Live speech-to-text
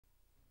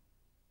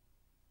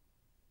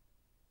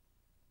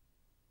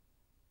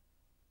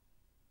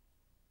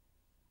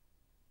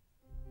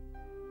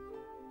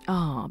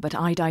Ah, but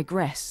I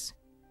digress,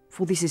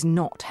 for this is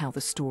not how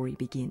the story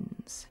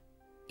begins.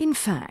 In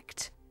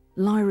fact,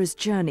 Lyra's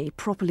journey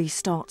properly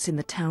starts in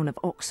the town of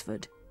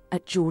Oxford,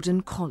 at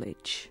Jordan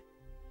College.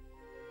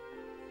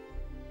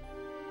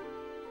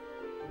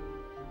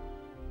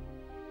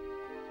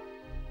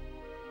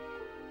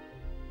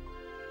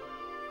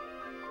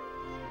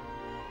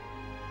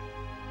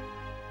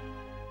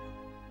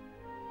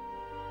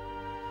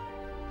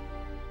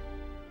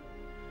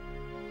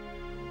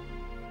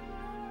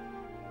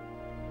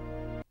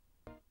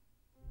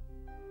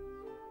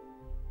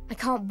 I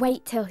can't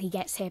wait till he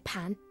gets here,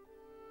 Pan.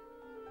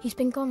 He's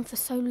been gone for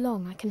so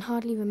long I can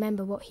hardly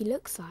remember what he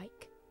looks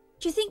like.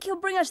 Do you think he'll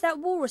bring us that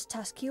walrus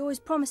tusk he always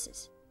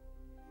promises?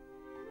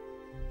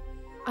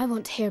 I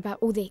want to hear about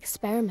all the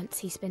experiments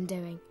he's been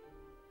doing.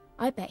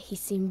 I bet he's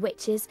seen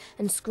witches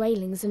and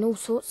Skraelings and all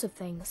sorts of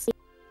things. Do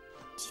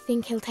you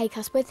think he'll take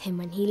us with him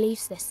when he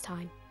leaves this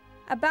time?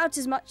 About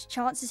as much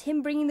chance as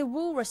him bringing the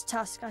walrus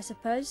tusk, I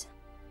suppose.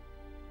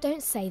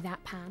 Don't say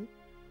that, Pan.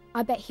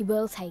 I bet he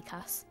will take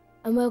us,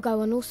 and we'll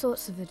go on all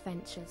sorts of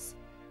adventures.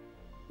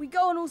 We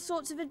go on all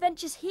sorts of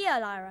adventures here,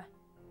 Lyra.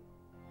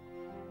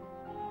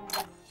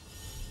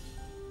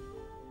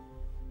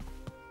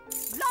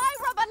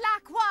 Lyra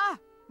Belacqua!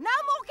 No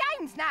more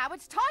games now,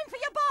 it's time for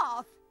your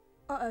bath!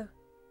 Uh-oh.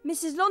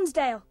 Mrs.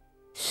 Lonsdale.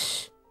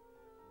 Shh.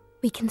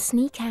 We can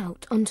sneak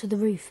out onto the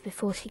roof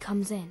before she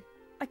comes in.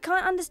 I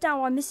can't understand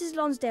why Mrs.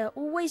 Lonsdale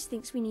always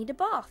thinks we need a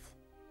bath.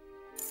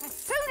 As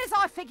soon as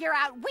I figure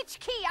out which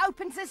key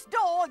opens this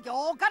door,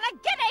 you're gonna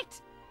get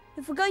it!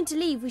 If we're going to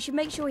leave, we should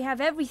make sure we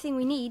have everything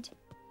we need.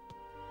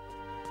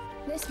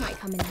 This might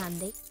come in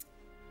handy.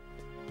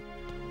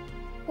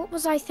 What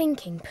was I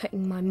thinking,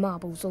 putting my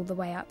marbles all the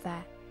way up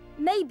there?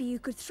 Maybe you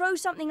could throw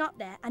something up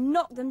there and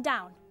knock them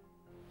down.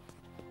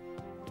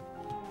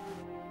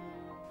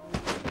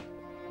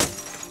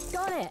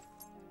 Got it!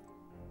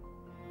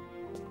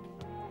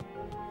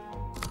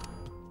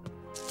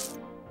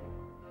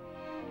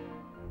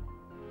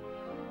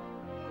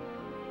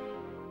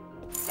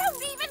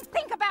 Don't even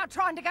think about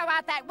trying to go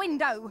out that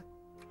window!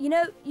 You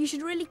know, you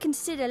should really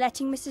consider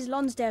letting Mrs.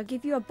 Lonsdale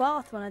give you a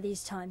bath one of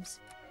these times.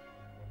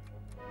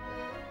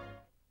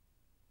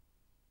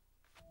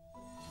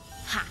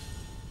 Ha!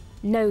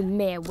 No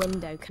mere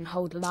window can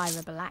hold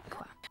Lyra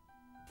Belacqua.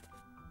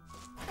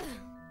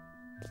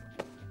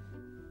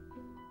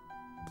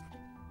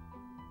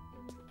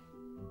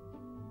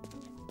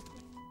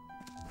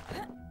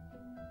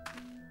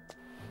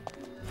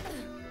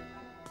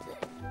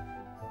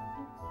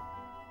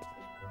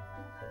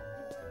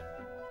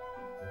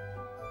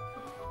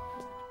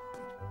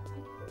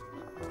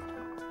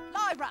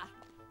 Lyra!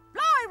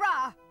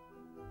 Lyra!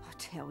 I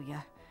tell you,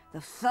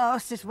 the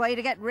fastest way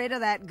to get rid of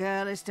that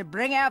girl is to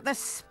bring out the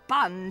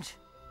sponge.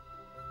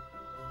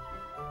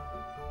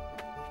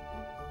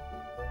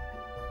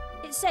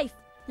 It's safe.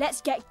 Let's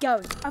get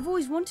going. I've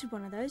always wanted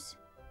one of those.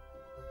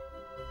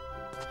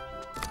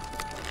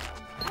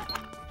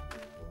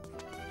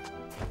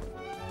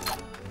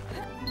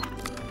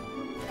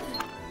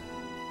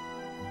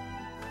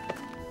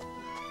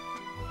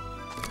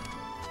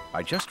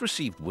 I just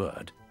received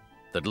word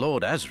that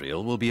Lord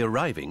Asriel will be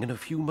arriving in a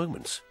few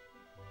moments.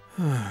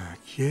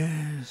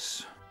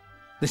 Yes.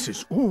 This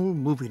is all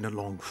moving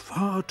along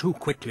far too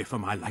quickly for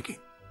my liking.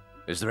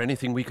 Is there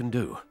anything we can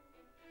do?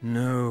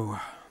 No.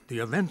 The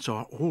events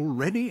are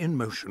already in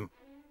motion.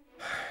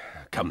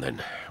 Come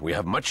then, we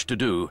have much to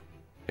do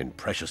in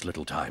precious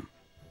little time.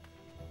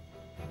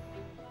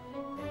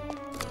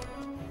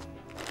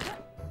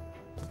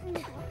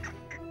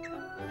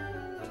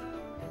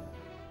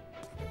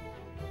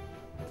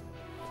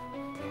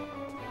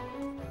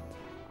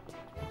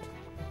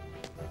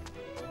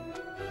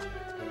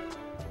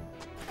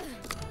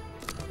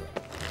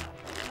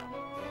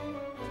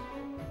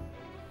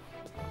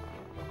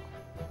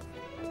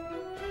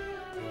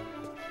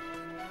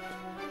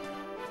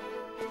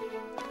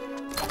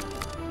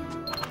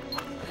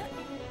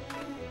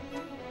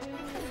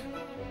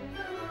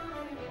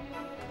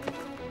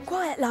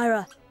 Quiet,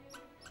 Lyra.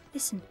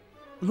 Listen.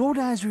 Lord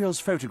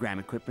Asriel's photogram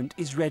equipment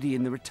is ready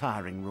in the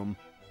retiring room.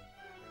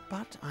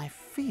 But I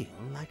feel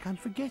like I'm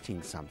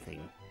forgetting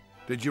something.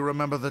 Did you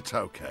remember the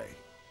tokay?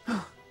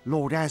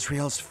 Lord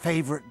Asriel's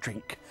favourite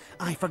drink.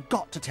 I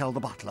forgot to tell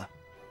the butler.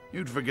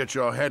 You'd forget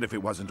your head if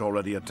it wasn't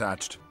already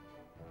attached.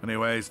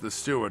 Anyways, the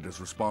steward is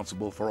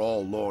responsible for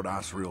all Lord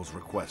Asriel's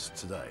requests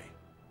today.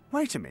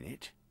 Wait a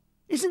minute.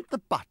 Isn't the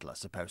butler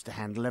supposed to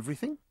handle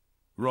everything?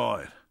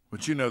 Right,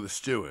 but you know the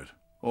steward.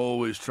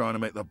 Always trying to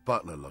make the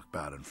butler look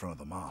bad in front of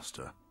the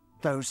master.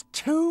 Those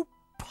two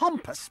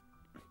pompous...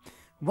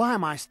 Why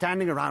am I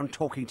standing around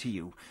talking to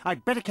you?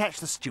 I'd better catch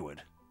the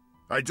steward.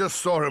 I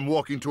just saw him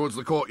walking towards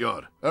the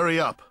courtyard.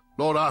 Hurry up.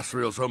 Lord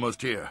Asriel's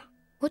almost here.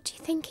 What do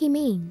you think he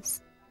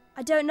means?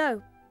 I don't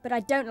know, but I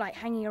don't like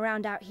hanging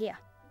around out here.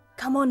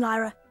 Come on,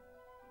 Lyra.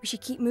 We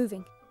should keep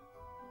moving.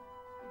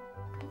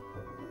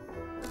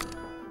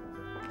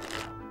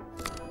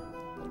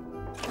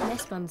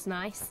 This one's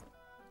nice.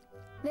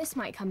 This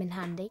might come in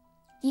handy.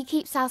 You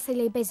keep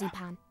Southilly busy,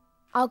 Pan.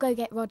 I'll go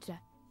get Roger.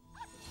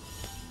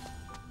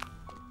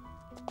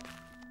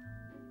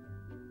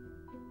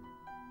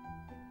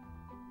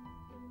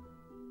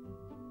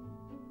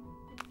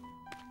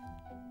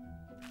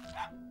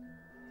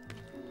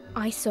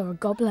 I saw a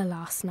gobbler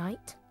last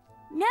night.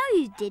 No,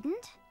 you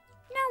didn't.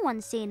 No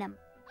one's seen them.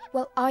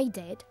 Well, I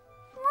did.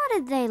 What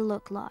did they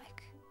look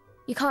like?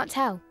 You can't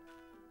tell.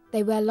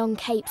 They wear long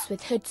capes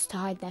with hoods to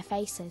hide their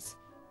faces.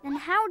 Then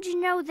how'd you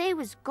know they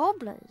was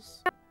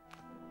gobblers?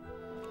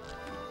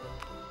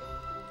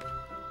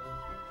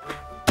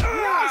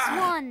 Nice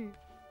one!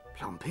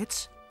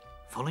 Plumpets?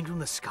 Falling from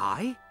the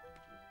sky?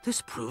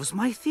 This proves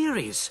my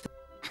theories.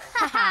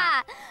 Ha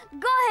ha!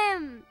 Got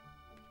him!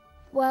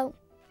 Well,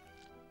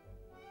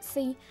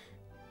 see,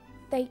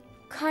 they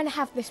kind of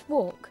have this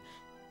walk,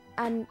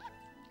 and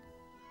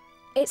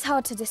it's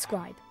hard to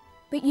describe,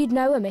 but you'd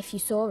know them if you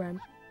saw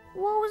them.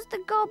 What was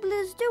the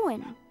gobblers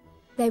doing?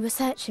 They were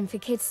searching for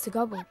kids to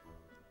gobble.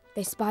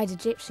 They spied an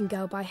Egyptian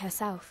girl by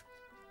herself,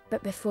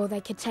 but before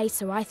they could chase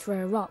her, I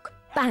threw a rock.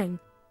 Bang!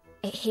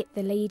 It hit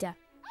the leader.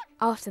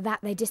 After that,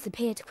 they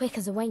disappeared quick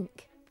as a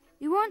wink.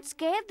 You weren't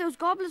scared those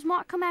gobblers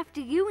might come after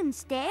you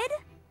instead?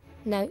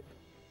 No,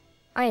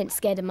 I ain't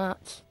scared of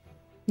much.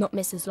 Not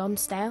Mrs.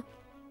 Lonsdale,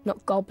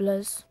 not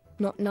gobblers,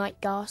 not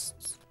night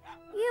ghasts.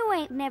 You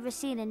ain't never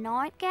seen a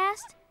night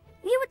ghast.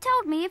 You would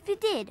told me if you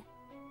did.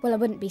 Well, I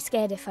wouldn't be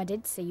scared if I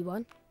did see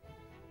one.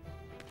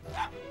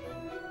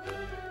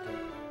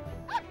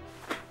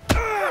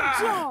 Good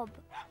job!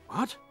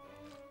 What?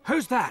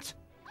 Who's that?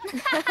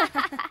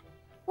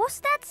 What's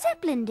that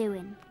Zeppelin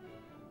doing?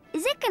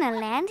 Is it gonna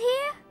land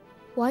here?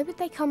 Why would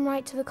they come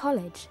right to the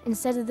college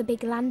instead of the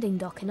big landing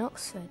dock in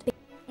Oxford?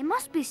 It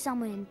must be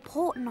someone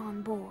important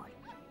on board.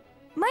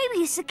 Maybe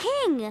it's a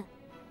king.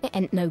 It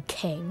ain't no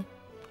king.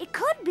 It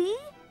could be.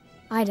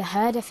 I'd have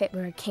heard if it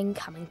were a king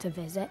coming to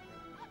visit.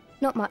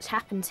 Not much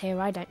happens here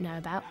I don't know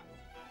about.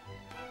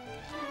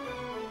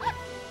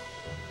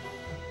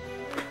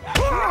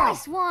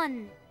 Nice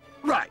one!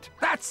 Right,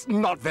 that's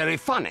not very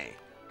funny.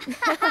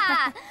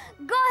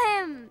 Got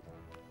him!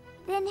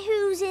 Then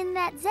who's in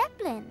that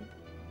Zeppelin?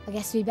 I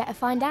guess we better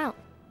find out.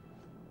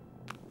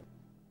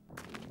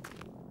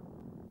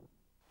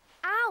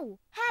 Ow!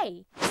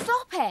 Hey!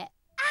 Stop it!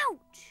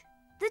 Ouch!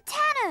 The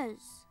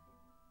Tanners!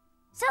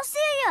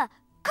 Celcia!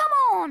 Come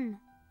on!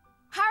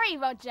 Hurry,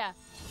 Roger!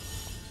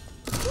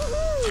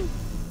 Woohoo!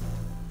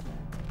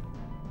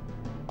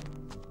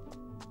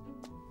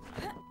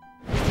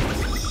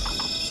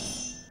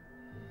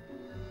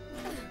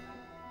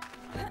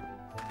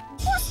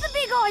 What's the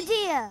big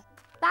idea?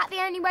 That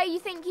the only way you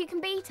think you can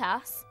beat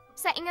us?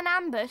 Setting an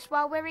ambush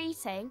while we're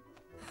eating?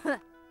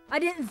 I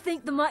didn't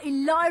think the mighty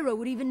Lyra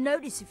would even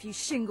notice a few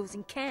shingles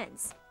and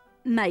cans.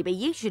 Maybe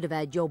you should have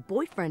had your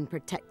boyfriend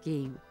protect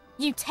you.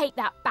 You take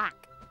that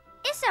back.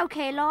 It's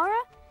okay, Laura.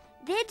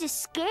 They're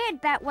just scared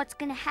about what's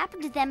gonna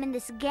happen to them in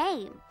this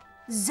game.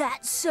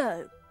 That's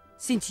so.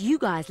 Since you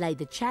guys laid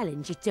the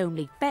challenge, it's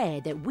only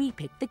fair that we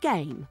pick the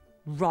game,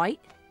 right?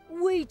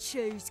 We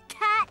choose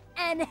cat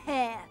and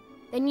hare.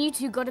 Then you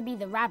two gotta be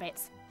the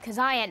rabbits, 'cause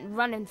I ain't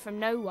running from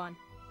no one.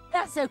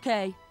 That's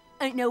okay.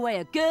 Ain't no way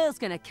a girl's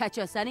gonna catch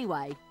us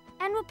anyway.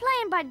 And we're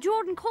playing by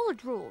Jordan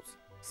College rules.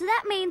 So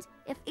that means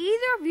if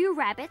either of you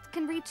rabbits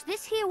can reach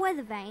this here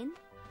weather vane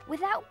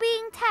without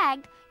being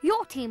tagged,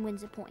 your team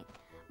wins a point.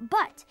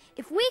 But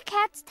if we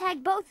cats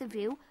tag both of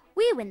you,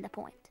 we win the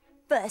point.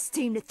 First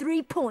team to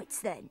 3 points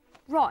then.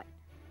 Right.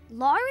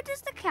 Lyra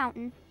does the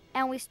counting,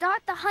 and we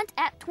start the hunt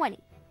at 20.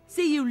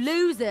 See you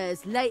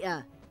losers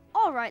later.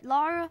 All right,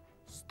 Lyra,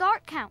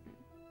 start counting.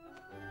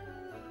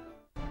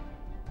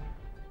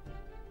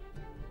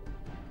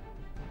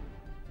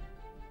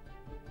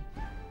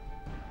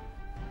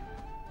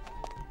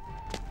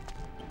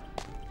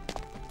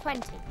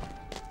 $20.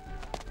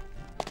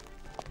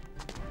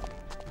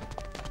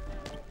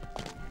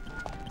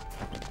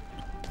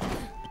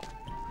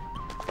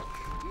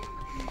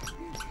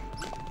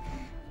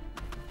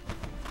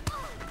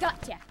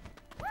 Gotcha.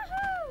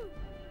 Woohoo!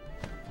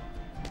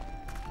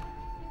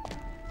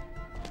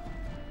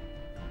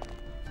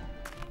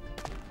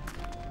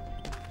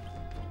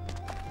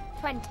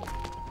 $20.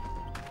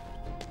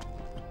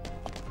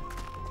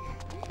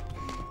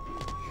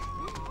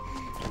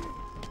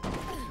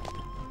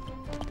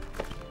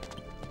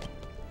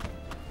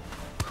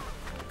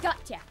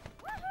 Gotcha.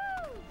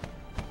 Woohoo!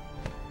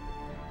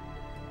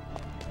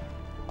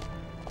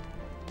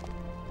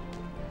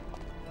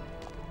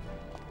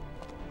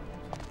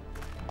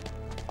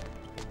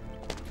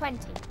 $20.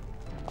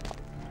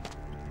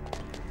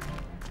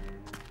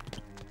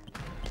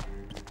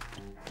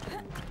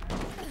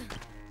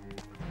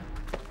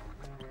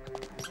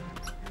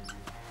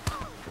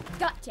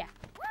 Gotcha.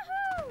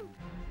 Woohoo!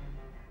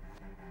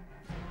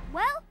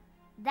 Well,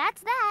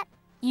 that's that.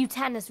 You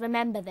Tanners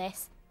remember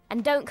this,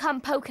 and don't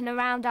come poking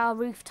around our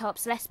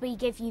rooftops lest we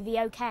give you the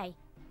okay.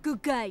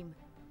 Good game.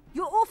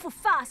 You're awful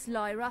fast,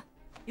 Lyra.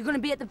 You're gonna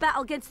be at the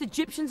battle against the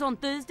Egyptians on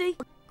Thursday?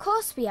 Of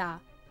course we are.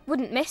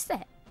 Wouldn't miss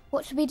it.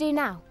 What should we do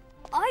now?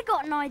 I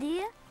got an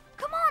idea.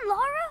 Come on,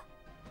 Lyra.